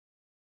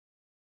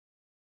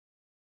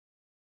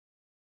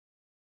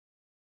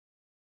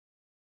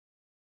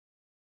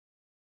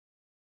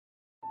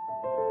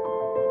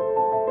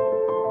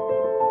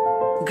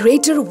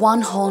Greater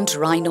one-horned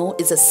rhino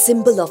is a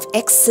symbol of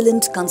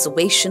excellent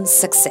conservation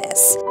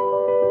success,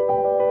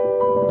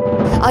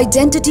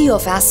 identity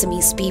of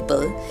Assamese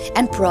people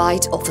and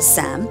pride of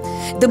Assam,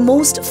 the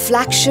most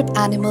flagship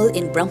animal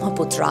in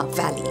Brahmaputra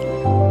Valley.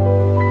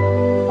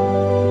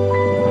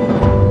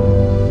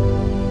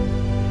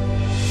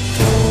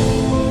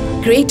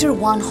 Greater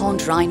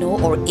one-horned rhino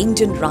or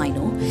Indian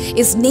rhino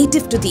is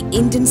native to the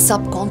Indian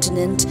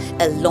subcontinent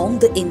along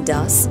the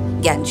Indus,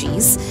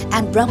 Ganges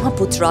and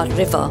Brahmaputra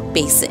river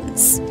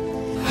basins.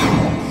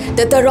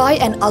 The Tarai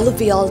and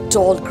alluvial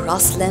tall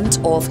grassland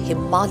of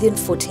Himalayan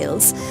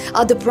foothills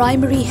are the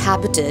primary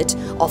habitat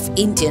of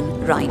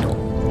Indian rhino.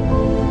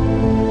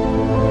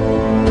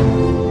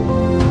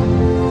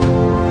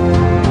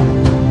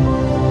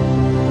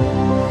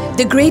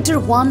 The greater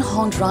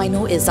one-horned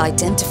rhino is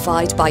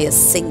identified by a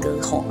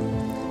single horn.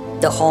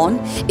 The horn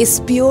is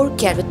pure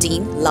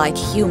keratin like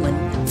human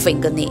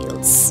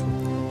fingernails.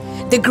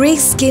 The grey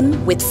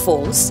skin with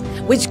folds,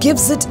 which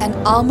gives it an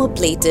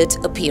armor-plated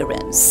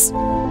appearance.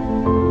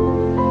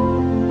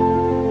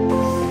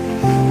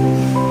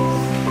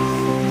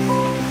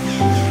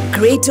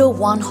 Greater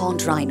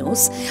one-horned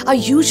rhinos are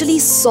usually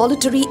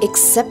solitary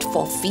except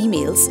for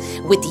females,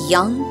 with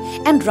young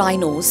and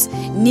rhinos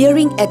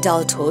nearing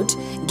adulthood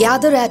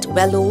gather at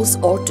willows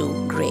or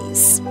to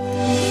graze.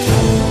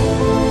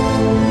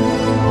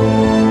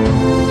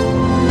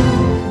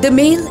 The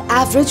male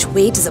average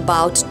weight is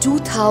about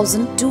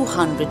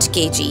 2,200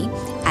 kg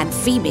and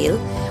female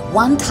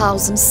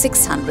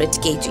 1,600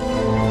 kg.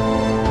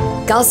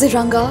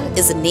 Kaziranga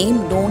is a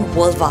name known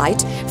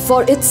worldwide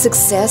for its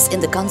success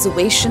in the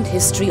conservation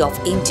history of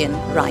Indian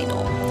rhino.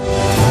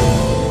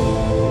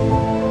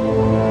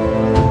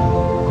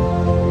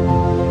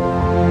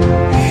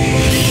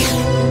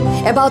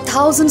 About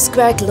 1,000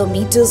 square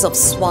kilometers of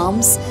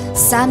swamps,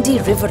 sandy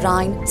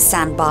riverine,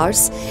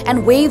 sandbars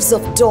and waves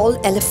of tall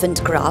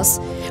elephant grass,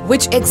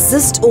 which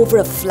exist over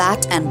a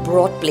flat and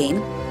broad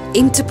plain,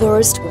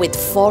 interspersed with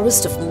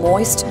forest of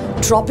moist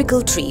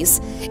tropical trees,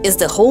 is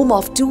the home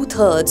of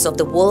 2/3 of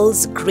the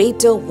world's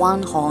greater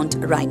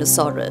one-horned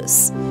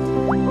rhinoceros.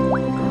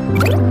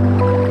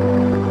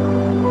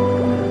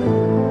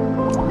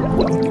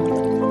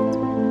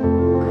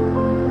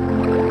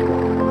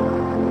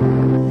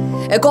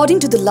 According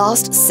to the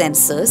last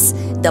census,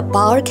 the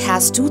park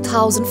has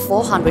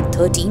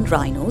 2,413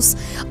 rhinos,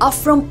 up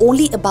from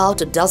only about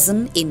a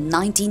dozen in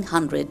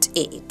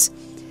 1908.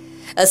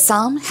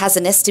 Assam has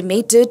an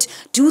estimated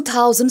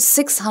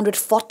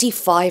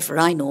 2,645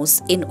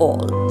 rhinos in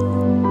all.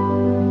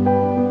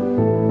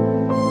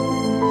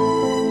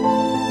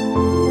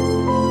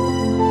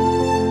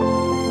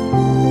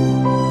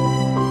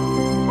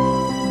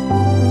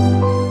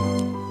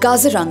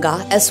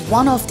 Kaziranga is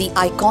one of the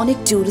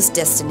iconic tourist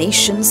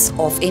destinations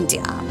of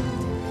India.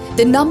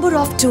 The number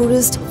of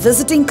tourists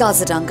visiting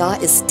Kaziranga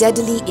is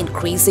steadily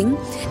increasing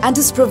and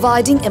is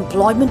providing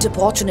employment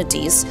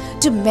opportunities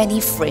to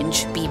many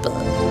fringe people.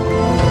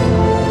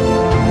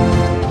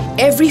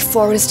 Every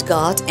forest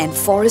guard and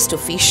forest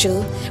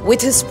official,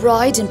 with his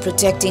pride in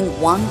protecting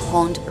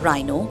one-horned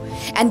rhino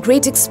and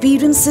great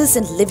experiences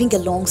in living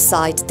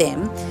alongside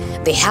them,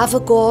 they have a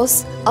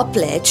cause, a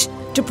pledge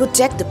to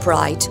protect the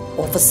pride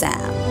of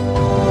Assam.